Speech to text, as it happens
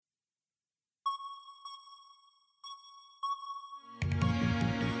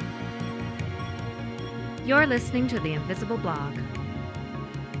You're listening to The Invisible Blog.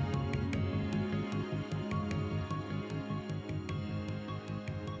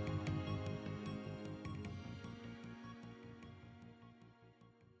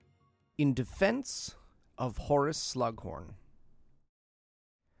 In defense of Horace Slughorn,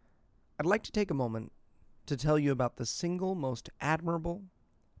 I'd like to take a moment to tell you about the single most admirable,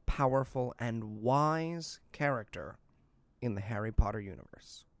 powerful, and wise character in the Harry Potter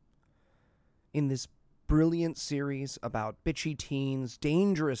universe. In this brilliant series about bitchy teens,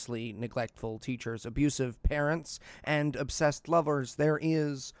 dangerously neglectful teachers, abusive parents, and obsessed lovers, there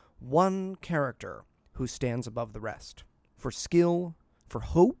is one character who stands above the rest for skill, for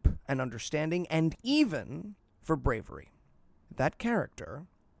hope and understanding, and even for bravery. That character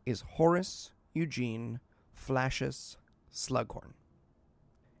is Horace Eugene Flascius Slughorn.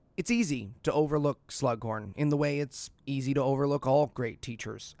 It's easy to overlook Slughorn in the way it's easy to overlook all great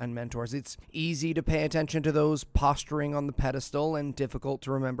teachers and mentors. It's easy to pay attention to those posturing on the pedestal and difficult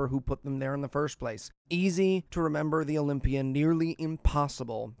to remember who put them there in the first place. Easy to remember the Olympian, nearly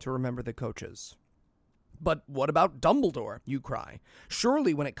impossible to remember the coaches. But what about Dumbledore, you cry?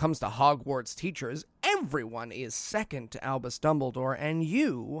 Surely when it comes to Hogwarts teachers, everyone is second to Albus Dumbledore, and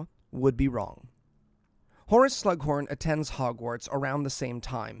you would be wrong. Horace Slughorn attends Hogwarts around the same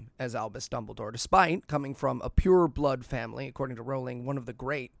time as Albus Dumbledore. Despite coming from a pure-blood family, according to Rowling, one of the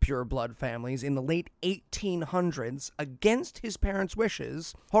great pure-blood families, in the late 1800s, against his parents'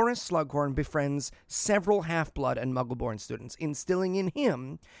 wishes, Horace Slughorn befriends several half-blood and muggle-born students, instilling in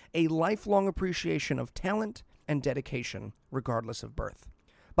him a lifelong appreciation of talent and dedication, regardless of birth.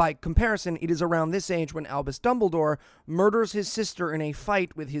 By comparison, it is around this age when Albus Dumbledore murders his sister in a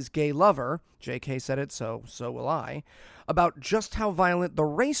fight with his gay lover, J.K. said it, so will I, about just how violent the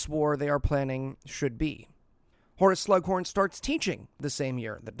race war they are planning should be. Horace Slughorn starts teaching the same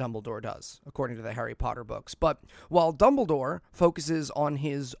year that Dumbledore does, according to the Harry Potter books. But while Dumbledore focuses on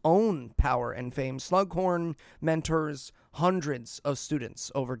his own power and fame, Slughorn mentors hundreds of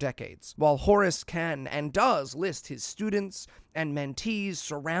students over decades. While Horace can and does list his students and mentees,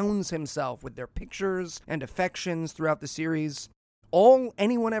 surrounds himself with their pictures and affections throughout the series, all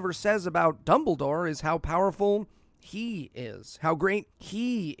anyone ever says about Dumbledore is how powerful he is, how great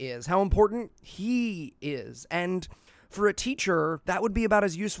he is, how important he is. And for a teacher, that would be about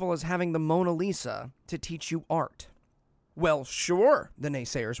as useful as having the Mona Lisa to teach you art. Well, sure, the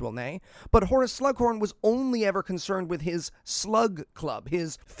naysayers will nay, but Horace Slughorn was only ever concerned with his slug club,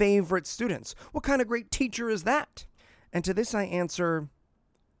 his favorite students. What kind of great teacher is that? And to this I answer,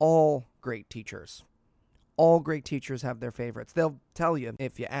 all great teachers. All great teachers have their favorites. They'll tell you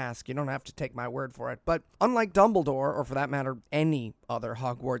if you ask. You don't have to take my word for it. But unlike Dumbledore, or for that matter, any other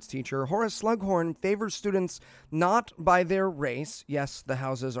Hogwarts teacher, Horace Slughorn favors students not by their race. Yes, the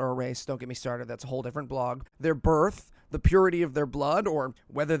houses are a race. Don't get me started. That's a whole different blog. Their birth, the purity of their blood, or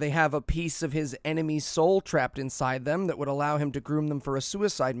whether they have a piece of his enemy's soul trapped inside them that would allow him to groom them for a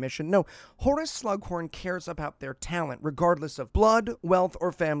suicide mission. No, Horace Slughorn cares about their talent, regardless of blood, wealth,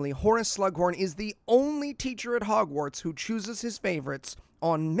 or family. Horace Slughorn is the only teacher at Hogwarts who chooses his favorites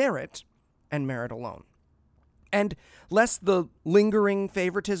on merit and merit alone. And lest the lingering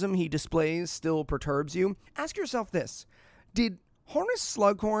favoritism he displays still perturbs you, ask yourself this: did Horace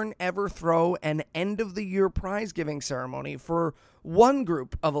Slughorn ever throw an end-of-the-year prize-giving ceremony for one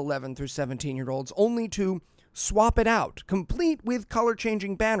group of 11 through 17-year-olds only to swap it out, complete with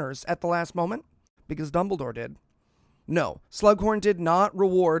color-changing banners at the last moment? Because Dumbledore did. No, Slughorn did not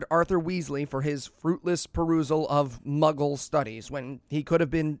reward Arthur Weasley for his fruitless perusal of Muggle studies when he could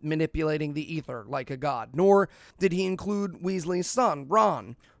have been manipulating the ether like a god, nor did he include Weasley's son,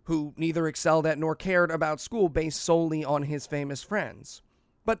 Ron, who neither excelled at nor cared about school based solely on his famous friends.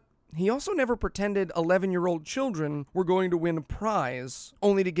 But he also never pretended 11-year-old children were going to win a prize,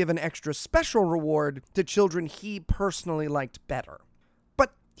 only to give an extra special reward to children he personally liked better.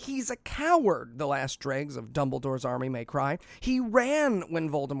 But he's a coward, the last dregs of Dumbledore's army may cry. He ran when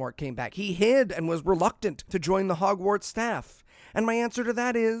Voldemort came back. He hid and was reluctant to join the Hogwarts staff. And my answer to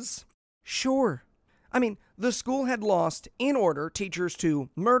that is, sure. I mean, the school had lost, in order, teachers to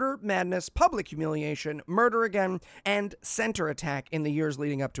murder, madness, public humiliation, murder again, and center attack in the years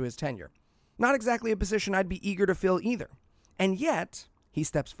leading up to his tenure. Not exactly a position I'd be eager to fill either. And yet, he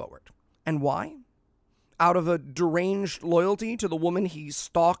steps forward. And why? Out of a deranged loyalty to the woman he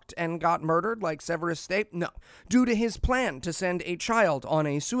stalked and got murdered like Severus Snape? No. Due to his plan to send a child on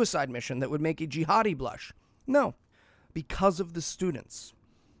a suicide mission that would make a jihadi blush? No. Because of the students.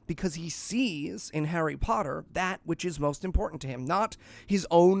 Because he sees in Harry Potter that which is most important to him. Not his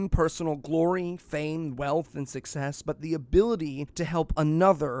own personal glory, fame, wealth, and success, but the ability to help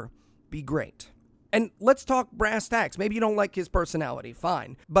another be great. And let's talk brass tacks. Maybe you don't like his personality,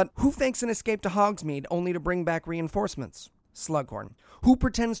 fine. But who fakes an escape to Hogsmeade only to bring back reinforcements? Slughorn. Who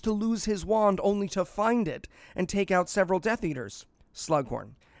pretends to lose his wand only to find it and take out several Death Eaters?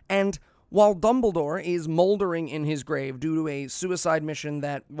 Slughorn. And while Dumbledore is moldering in his grave due to a suicide mission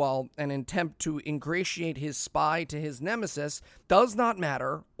that, while an attempt to ingratiate his spy to his nemesis, does not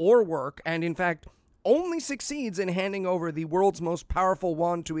matter or work, and in fact only succeeds in handing over the world's most powerful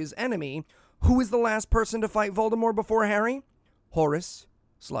wand to his enemy, who is the last person to fight Voldemort before Harry? Horace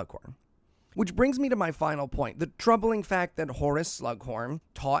Slughorn. Which brings me to my final point, the troubling fact that Horace Slughorn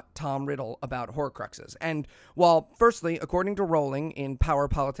taught Tom Riddle about Horcruxes. And while, firstly, according to Rowling in Power,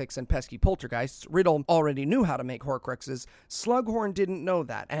 Politics, and Pesky Poltergeists, Riddle already knew how to make Horcruxes, Slughorn didn't know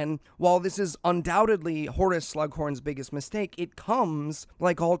that. And while this is undoubtedly Horace Slughorn's biggest mistake, it comes,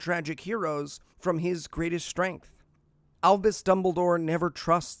 like all tragic heroes, from his greatest strength. Albus Dumbledore never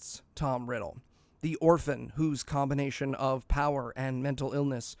trusts Tom Riddle, the orphan whose combination of power and mental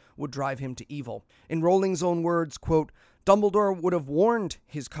illness would drive him to evil. In Rowling's own words, quote, Dumbledore would have warned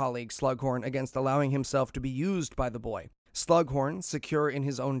his colleague Slughorn against allowing himself to be used by the boy. Slughorn, secure in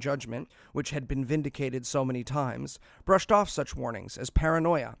his own judgment, which had been vindicated so many times, brushed off such warnings as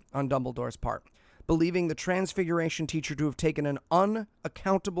paranoia on Dumbledore's part, believing the Transfiguration teacher to have taken an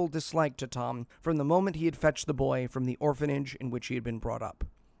unaccountable dislike to Tom from the moment he had fetched the boy from the orphanage in which he had been brought up.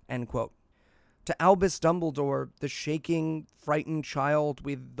 End quote. To Albus Dumbledore, the shaking, frightened child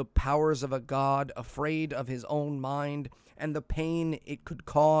with the powers of a god, afraid of his own mind and the pain it could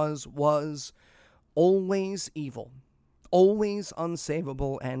cause, was always evil, always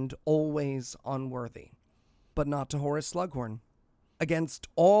unsavable, and always unworthy. But not to Horace Slughorn. Against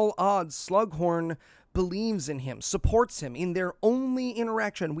all odds, Slughorn believes in him, supports him in their only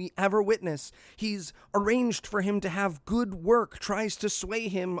interaction we ever witness. He's arranged for him to have good work, tries to sway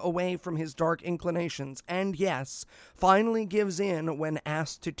him away from his dark inclinations, and yes, finally gives in when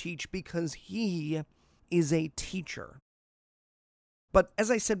asked to teach because he is a teacher. But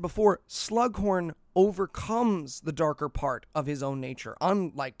as I said before, Slughorn overcomes the darker part of his own nature.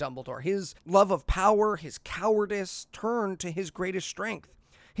 Unlike Dumbledore, his love of power, his cowardice turn to his greatest strength.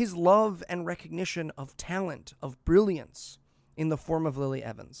 His love and recognition of talent, of brilliance, in the form of Lily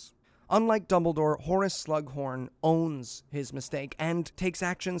Evans. Unlike Dumbledore, Horace Slughorn owns his mistake and takes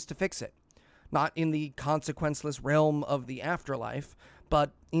actions to fix it. Not in the consequenceless realm of the afterlife,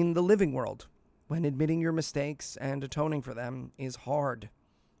 but in the living world, when admitting your mistakes and atoning for them is hard,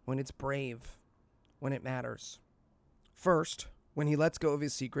 when it's brave, when it matters. First, when he lets go of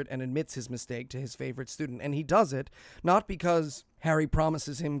his secret and admits his mistake to his favorite student. And he does it not because Harry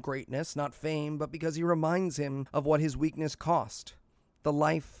promises him greatness, not fame, but because he reminds him of what his weakness cost. The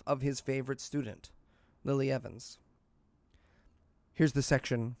life of his favorite student, Lily Evans. Here's the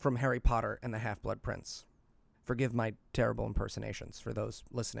section from Harry Potter and the Half-Blood Prince. Forgive my terrible impersonations for those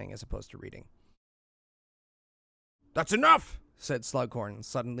listening as opposed to reading. "That's enough," said Slughorn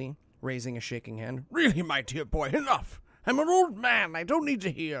suddenly, raising a shaking hand. "Really, my dear boy, enough. I'm an old man. I don't need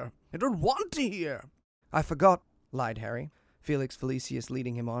to hear. I don't want to hear." "I forgot," lied Harry, Felix Felicius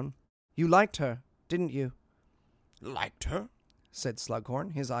leading him on. "You liked her, didn't you?" "Liked her?" said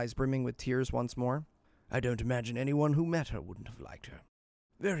Slughorn, his eyes brimming with tears once more. "I don't imagine anyone who met her wouldn't have liked her.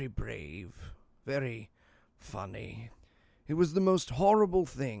 Very brave, very funny. It was the most horrible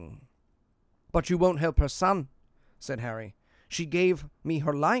thing." "But you won't help her son," said Harry. "She gave me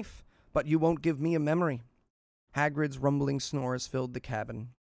her life, but you won't give me a memory." Hagrid's rumbling snores filled the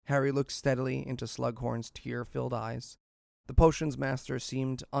cabin. Harry looked steadily into Slughorn's tear-filled eyes. The potions master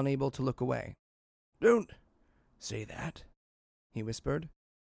seemed unable to look away. "Don't say that," he whispered.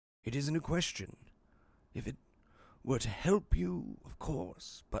 "It isn't a question. If it were to help you, of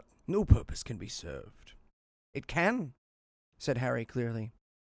course, but no purpose can be served." "It can," said Harry clearly.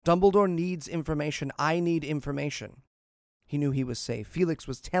 "Dumbledore needs information. I need information." He knew he was safe. Felix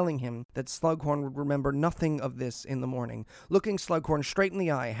was telling him that Slughorn would remember nothing of this in the morning. Looking Slughorn straight in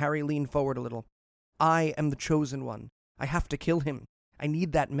the eye, Harry leaned forward a little. "I am the chosen one. I have to kill him. I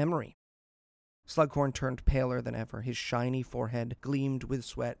need that memory." Slughorn turned paler than ever. His shiny forehead gleamed with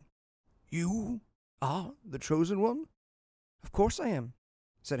sweat. "You are the chosen one?" "Of course I am,"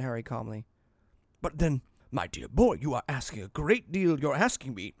 said Harry calmly. "But then, my dear boy, you are asking a great deal. You're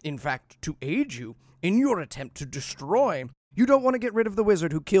asking me, in fact, to aid you in your attempt to destroy..." "You don't want to get rid of the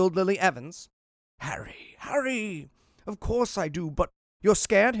wizard who killed Lily Evans?" Harry! Of course I do, but you're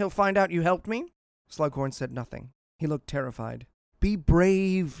scared he'll find out you helped me?" Slughorn said nothing. He looked terrified. "Be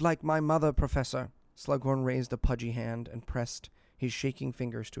brave like my mother, Professor." Slughorn raised a pudgy hand and pressed his shaking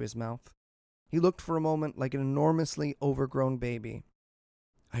fingers to his mouth. He looked for a moment like an enormously overgrown baby.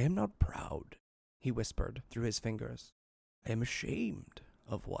 "I am not proud. he whispered through his fingers. "I am ashamed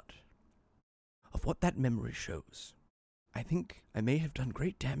of what that memory shows. I think I may have done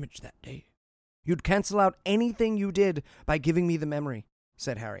great damage that day." "You'd cancel out anything you did by giving me the memory,"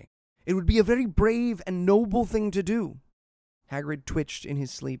 said Harry. "It would be a very brave and noble thing to do." Hagrid twitched in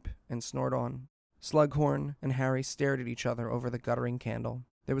his sleep and snored on. Slughorn and Harry stared at each other over the guttering candle.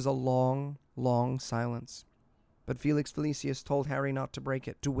 There was a long, long silence, but Felix Felicis told Harry not to break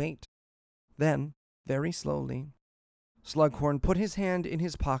it, to wait. Then, very slowly, Slughorn put his hand in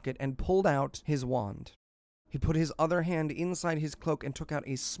his pocket and pulled out his wand. He put his other hand inside his cloak and took out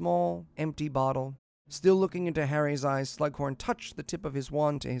a small, empty bottle. Still looking into Harry's eyes, Slughorn touched the tip of his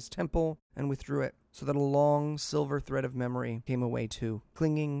wand to his temple and withdrew it, so that a long silver thread of memory came away too,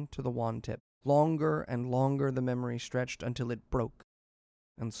 clinging to the wand tip. Longer and longer the memory stretched until it broke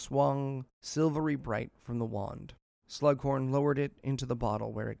and swung silvery bright from the wand. Slughorn lowered it into the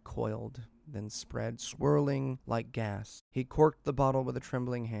bottle where it coiled, then spread, swirling like gas. He corked the bottle with a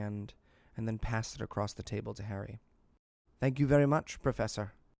trembling hand and then passed it across the table to Harry. "Thank you very much,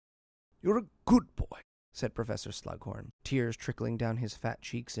 Professor." "You're a good boy," said Professor Slughorn, tears trickling down his fat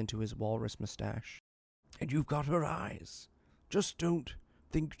cheeks into his walrus mustache. "And you've got her eyes. Just don't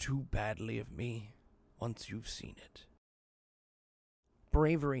think too badly of me once you've seen it."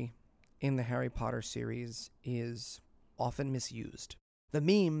 Bravery in the Harry Potter series is often misused. The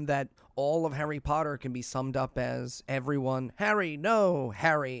meme that all of Harry Potter can be summed up as everyone, "Harry, no!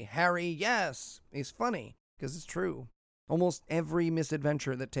 Harry, Harry, yes!" is funny, because it's true. Almost every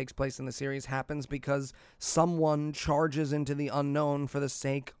misadventure that takes place in the series happens because someone charges into the unknown for the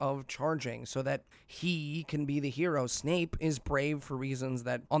sake of charging, so that he can be the hero. Snape is brave for reasons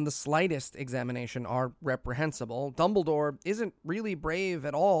that, on the slightest examination, are reprehensible. Dumbledore isn't really brave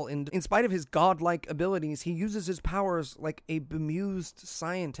at all. In spite of his godlike abilities, he uses his powers like a bemused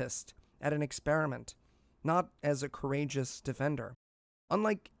scientist at an experiment, not as a courageous defender.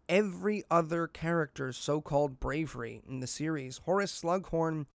 Unlike every other character's so-called bravery in the series, Horace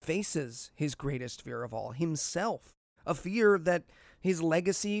Slughorn faces his greatest fear of all, himself. A fear that his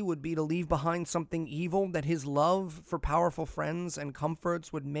legacy would be to leave behind something evil, that his love for powerful friends and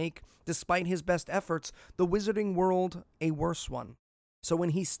comforts would make, despite his best efforts, the wizarding world a worse one. So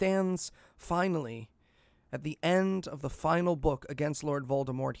when he stands, finally, at the end of the final book against Lord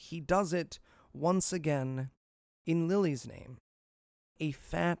Voldemort, he does it once again in Lily's name. A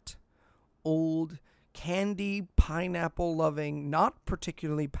fat, old, candy, pineapple-loving, not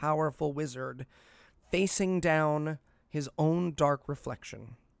particularly powerful wizard facing down his own dark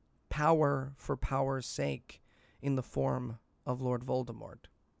reflection, power for power's sake, in the form of Lord Voldemort.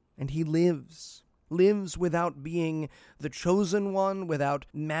 And he lives without being the chosen one, without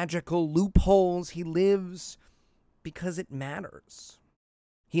magical loopholes. He lives because it matters.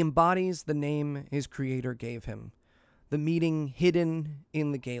 He embodies the name his creator gave him, the meaning hidden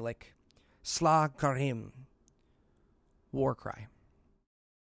in the Gaelic, Slughorn, war cry.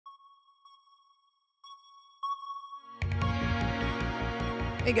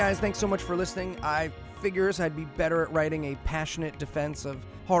 Hey guys, thanks so much for listening. I figures I'd be better at writing a passionate defense of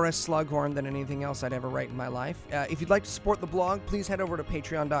Horace Slughorn than anything else I'd ever write in my life. If you'd like to support the blog, please head over to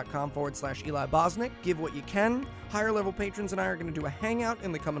patreon.com/Eli Bosnick. Give what you can. Higher level patrons and I are going to do a hangout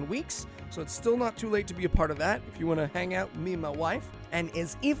in the coming weeks, so it's still not too late to be a part of that if you want to hang out with me and my wife. And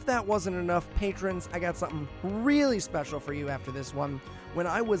as if that wasn't enough, patrons, I got something really special for you after this one. When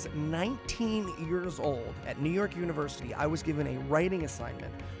I was 19 years old at New York University, I was given a writing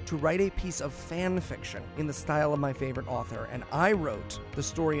assignment to write a piece of fan fiction in the style of my favorite author, and I wrote the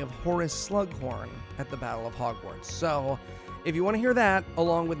story of Horace Slughorn at the Battle of Hogwarts. So, if you want to hear that,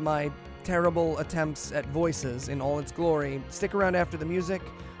 along with my terrible attempts at voices in all its glory, stick around after the music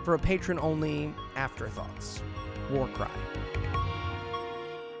for a patron-only Afterthoughts. War Cry.